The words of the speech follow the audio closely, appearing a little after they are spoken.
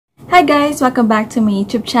Hi guys! Welcome back to my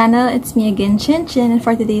YouTube channel. It's me again, Chin Chin, and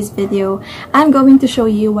for today's video, I'm going to show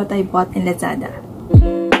you what I bought in Lazada.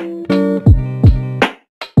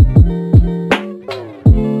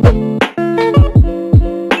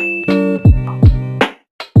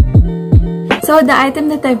 So, the item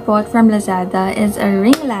that I bought from Lazada is a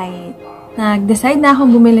ring light. Nag-decide na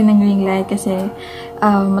akong bumili ng ring light kasi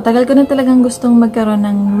matagal ko na talagang gustong magkaroon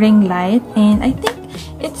ng ring light, and I think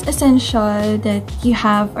it's essential that you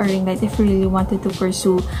have a ring light if you really wanted to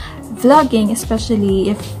pursue vlogging,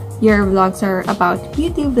 especially if your vlogs are about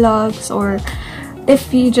beauty vlogs or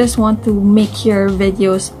if you just want to make your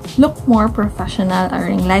videos look more professional. A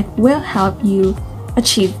ring light will help you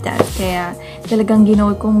achieve that. Kaya talagang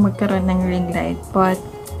ginawa kong magkaroon ng ring light. But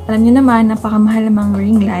alam niyo naman, napakamahal namang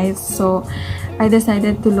ring lights. So I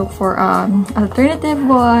decided to look for alternative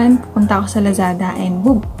one. Punta ako sa Lazada and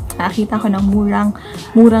boom! Nakita ko ng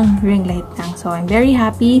murang ring light lang. So, I'm very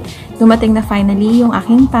happy. Dumating na finally yung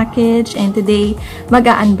aking package. And today,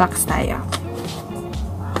 mag-unbox tayo.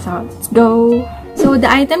 So, let's go! So, the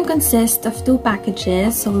item consists of 2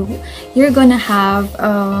 packages. So, you're gonna have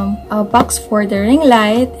a box for the ring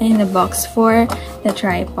light and a box for the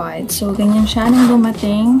tripod. So, ganyan siya nang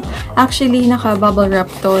dumating. Actually, naka-bubble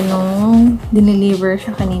wrap to nung dineliver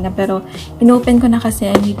siya kanina. Pero, inopen ko na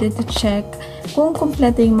kasi I needed to check kung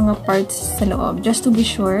kompleto yung mga parts sa loob. Just to be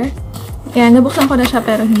sure. Yan, nabuksan ko na siya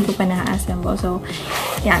pero hindi ko pa na-assemble. So,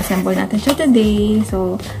 i-assemble natin siya today.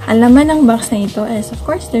 So, ang laman ng box na ito is, of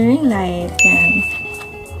course, the ring light. Yan.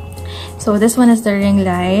 So, this one is the ring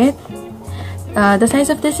light. The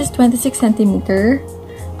size of this is 26 cm.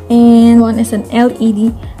 And one is an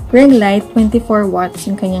LED ring light, 24 watts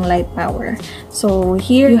yung kanyang light power. So,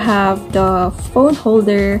 here you have the phone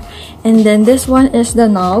holder. And then, this one is the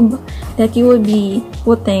knob that you will be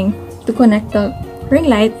putting to connect the ring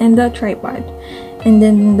light and the tripod. And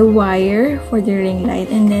then, the wire for the ring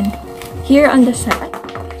light. And then, here on the side,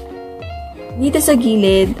 dito sa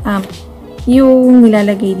gilid, yung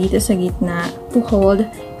nilalagay dito sa gitna to hold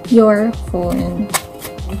your phone.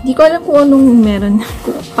 Hindi ko alam kung anong meron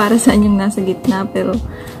para saan yung nasa gitna, pero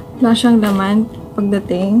wala siyang laman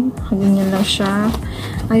pagdating. Ganyan lang siya.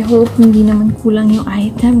 I hope hindi naman kulang yung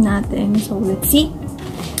item natin. So, let's see.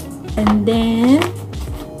 And then,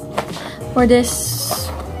 for this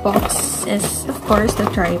box is, of course, the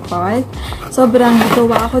tripod. Sobrang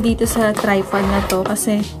natuwa ako dito sa tripod na to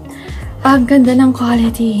kasi ang ganda ng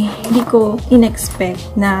quality. Hindi ko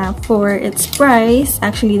in-expect na for its price,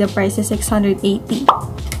 actually the price is 680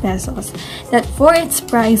 pesos. That for its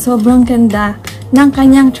price, sobrang ganda ng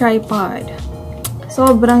kanyang tripod.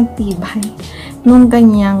 Sobrang tibay nung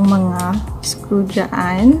kanyang mga screw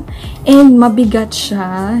dyan. And mabigat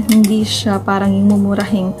siya. Hindi siya parang yung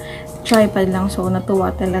mumurahing tripod lang. So,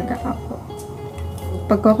 natuwa talaga ako.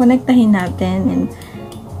 Pagkokonektahin natin and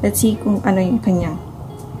let's see kung ano yung kanyang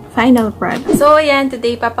final product. So, ayan.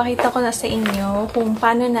 Today, papakita ko na sa inyo kung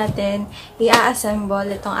paano natin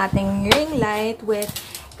i-assemble itong ating ring light with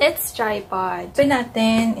its tripod. Open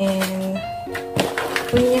natin and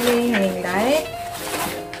kunin yung ring light.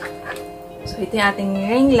 So, ito yung ating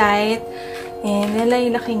ring light. And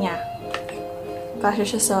laki niya. Kasya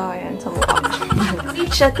siya sa, ayan, sa mukha.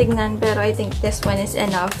 Hindi siya tignan, pero I think this one is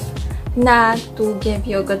enough na to give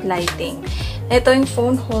you good lighting. Ito yung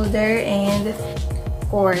phone holder and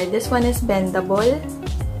cord. This one is bendable.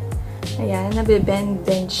 Ayan, nabibend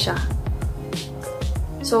din siya.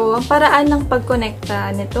 So, ang paraan ng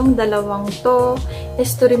pagkonekta nitong dalawang to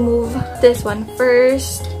is to remove this one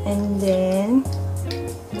first. And then,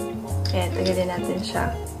 ayan, tagalin natin siya.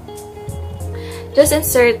 Just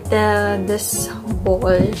insert this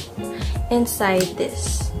ball inside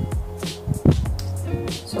this.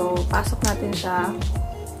 So, pasok natin siya.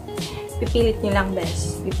 Pipilit nyo lang,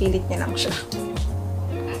 best. Pipilit nyo lang siya.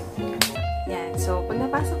 Ayan. So, pag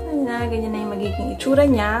napasok na ganyan na yung magiging itsura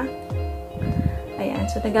niya.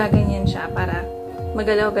 Ayan. So, nagaganyan siya para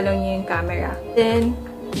magalaw-galaw niyo yung camera. Then,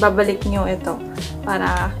 babalik nyo ito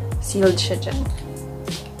para sealed siya dyan.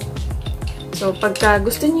 So, pagka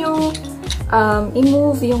gusto nyo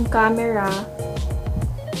i-move yung camera,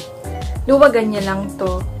 luwagan niya lang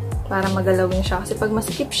to para magalawin siya. Kasi pag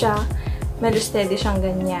maskip siya, medyo steady siyang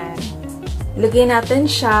ganyan. Ilagay natin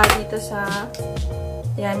siya dito sa,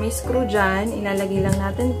 yan, may screw dyan. Ilalagay lang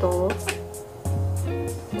natin to.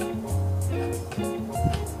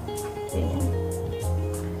 Ayan.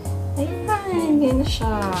 Ay, fine. Ganyan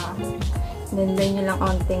siya. Then, nyo lang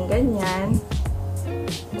konting ganyan.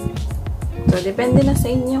 So, depende na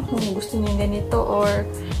sa inyo kung gusto niyo ganito or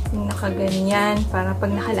yung nakaganyan para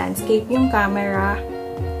pag naka-landscape yung camera.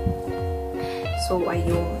 So,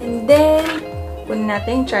 ayun. And then, kunin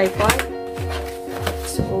natin yung tripod.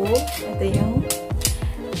 So, ito yung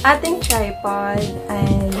ating tripod.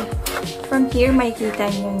 And from here,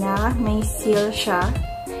 makikita nyo na may seal siya.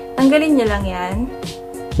 Tanggalin nyo lang yan.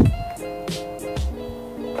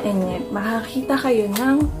 And yan, makakita kayo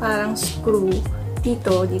ng parang screw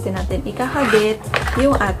dito. Dito natin ikakabit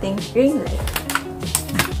yung ating ring light.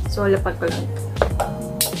 So, lapag ko lang.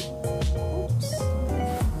 Oops.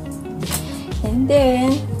 And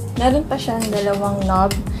then, meron pa siyang dalawang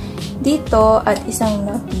knob dito at isang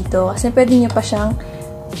knob dito. Kasi pwede nyo pa siyang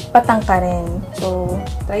patangkarin. So,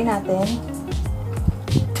 try natin.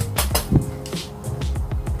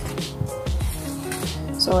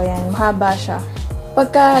 So, ayan. Mahaba siya.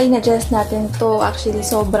 Pagka in-adjust natin to, actually,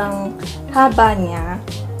 sobrang haba niya.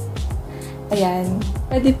 Ayan.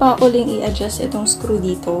 Pwede pa uling i-adjust itong screw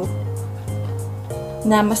dito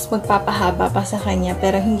na mas magpapahaba pa sa kanya.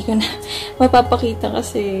 Pero hindi ko na mapapakita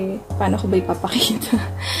kasi paano ko ba ipapakita?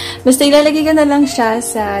 Basta ilalagay ko na lang siya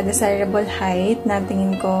sa desirable height na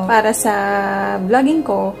tingin ko para sa vlogging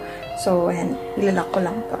ko. So, ayan. Ilalak ko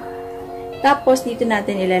lang to. Tapos, dito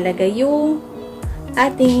natin ilalagay yung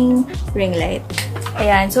ating ring light.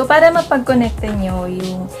 Ayan. So, para mapag-connecta nyo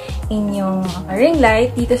yung inyong ring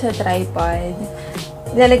light dito sa tripod,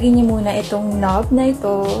 ilalagay nyo muna itong knob na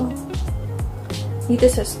ito dito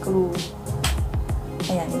sa screw.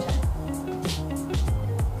 Ayan, dyan.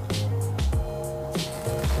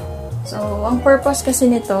 So, ang purpose kasi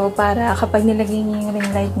nito, para kapag nilagay niyo yung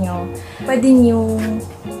ring light nyo, pwede nyo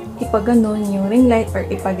ipaganon yung ring light or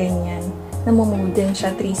ipaganyan. Namumove din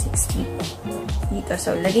siya 360 dito.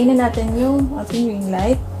 So, lagay na natin yung ating ring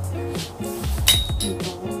light.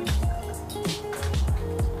 Dito.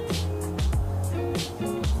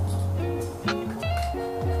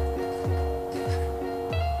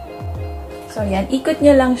 So, yan. Ikot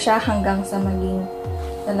nyo lang siya hanggang sa maging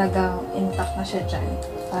talagang intact na siya dyan.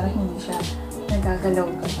 Para hindi siya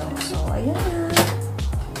nagagalaw-galaw. So, ayan na.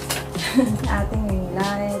 Ating ring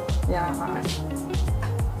light. Yan.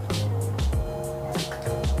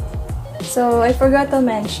 So, I forgot to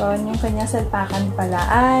mention, yung kanyang salpakan pala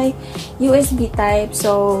ay USB type.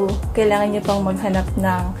 So, kailangan nyo pang maghanap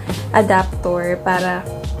ng adapter para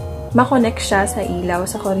makonect siya sa ilaw,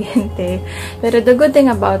 sa kuryente. Pero the good thing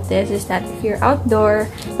about this is that if you're outdoor,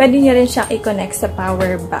 pwede nyo rin siya i-connect sa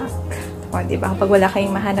power bank. O, diba? Kapag wala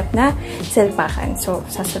kayong mahanap na salpakan. So,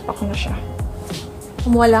 sasalpak ko na siya.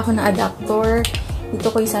 Kung wala ko na adapter, dito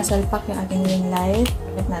ko isasalpak yung ating ring light.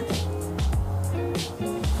 Pagkat natin.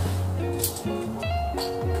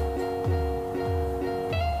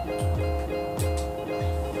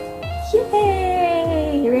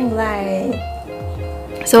 Yay! Ring light!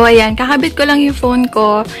 So, ayan. Kakabit ko lang yung phone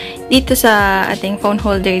ko dito sa ating phone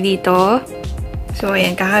holder dito. So,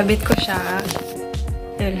 ayan. Kakabit ko siya.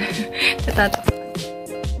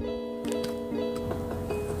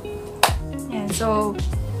 Ayan. So,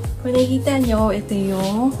 kung nakikita nyo, ito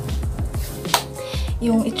yung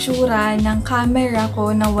itsura ng camera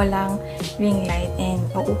ko na walang ring light. And,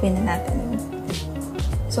 open na natin.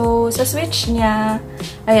 So, sa switch niya,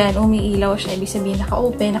 ayan, umiilaw siya. Ibig sabihin,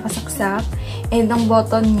 naka-open, nakasaksak. And ang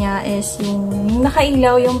button niya is yung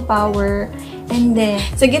nakailaw yung power. And then,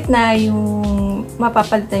 sa gitna, yung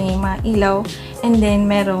mapapalitan niya yung mga ilaw. And then,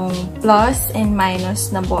 merong plus and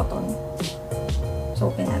minus na button.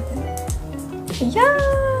 So, open natin.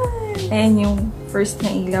 Ayan! Ayan yung first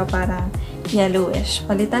na ilaw, parang yellowish.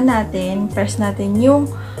 Palitan natin. Press natin yung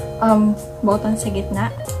button sa gitna.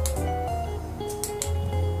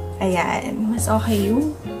 Ayan. Mas okay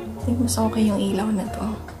yung I think mas okay yung ilaw na to.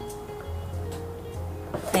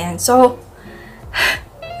 Ayan. So,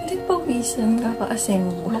 hindi pawisan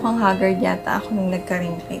kaka-assemble. Mukhang haggard yata ako nung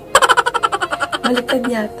nagka-ring light. Baliktad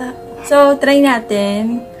yata. So, try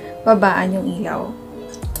natin babaan yung ilaw.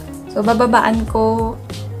 So, bababaan ko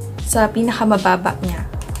sa pinakamababa niya.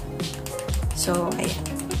 So, ayan.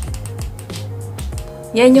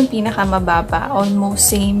 Yan yung pinakamababa.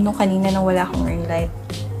 Almost same nung kanina nang wala akong ring light.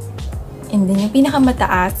 And then, yung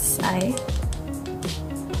pinakamataas ay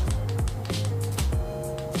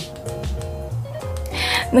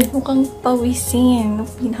nagmukhang pawisin. Yung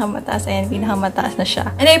pinakamataas, ayan, pinakamataas na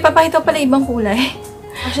siya. Anyway, papakita ko pala ibang kulay.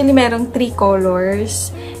 Actually, merong 3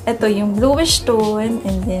 colors. Ito yung bluish tone,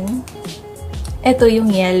 and then, ito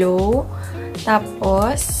yung yellow.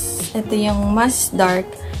 Tapos, ito yung mas dark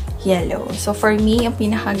yellow. So, for me, ang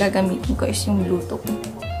pinakagagamitin ko is yung blue tone.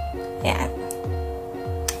 Ayan.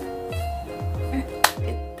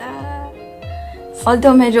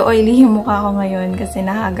 Although, medyo oily yung mukha ko ngayon kasi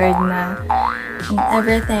nahagard na and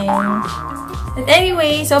everything. But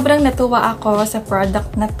anyway, sobrang natuwa ako sa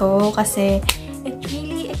product na to kasi it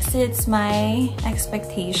really exceeds my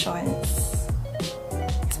expectations.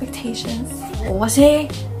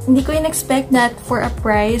 Kasi hindi ko in-expect that for a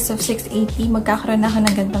price of 680, magkakaroon ako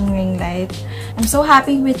ng ganitong ring light. I'm so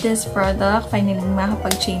happy with this product. Finally,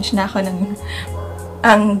 makapag-change na ako ng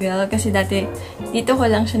angle. Kasi dati, dito ko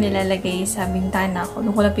lang siya nilalagay sa bintana ko.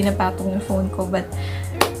 Doon ko lang pinapatong yung phone ko. But,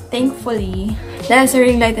 thankfully, dahil sa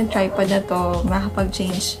ring light and tripod na to,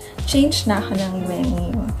 makapag-change na ako ng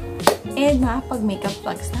venue. And makapag-makeup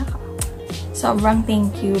plugs na ako. Sobrang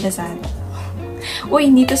thank you, LAZADA. Uy,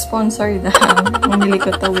 hindi to sponsored. Mamili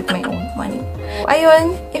ko to with my own money.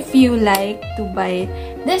 Ayun, if you like to buy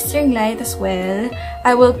this ring light as well,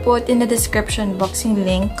 I will put in the description box yung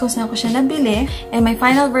link kung saan ko siya nabili. And my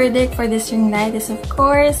final verdict for this ring light is of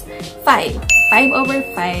course 5. 5 over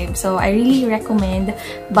 5. So, I really recommend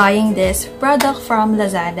buying this product from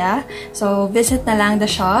LAZADA. So, visit na lang the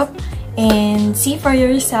shop and see for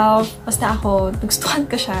yourself. Basta ako, nagustuhan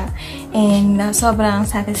ko siya. And sobrang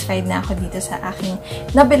satisfied na ako dito sa aking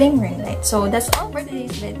nabiling ring light. So, that's all for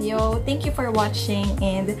today's video. Thank you for watching.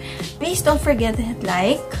 And please don't forget to hit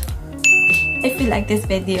like if you like this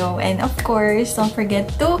video. And of course, don't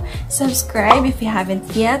forget to subscribe if you haven't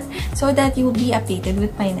yet so that you will be updated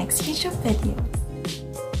with my next YouTube videos.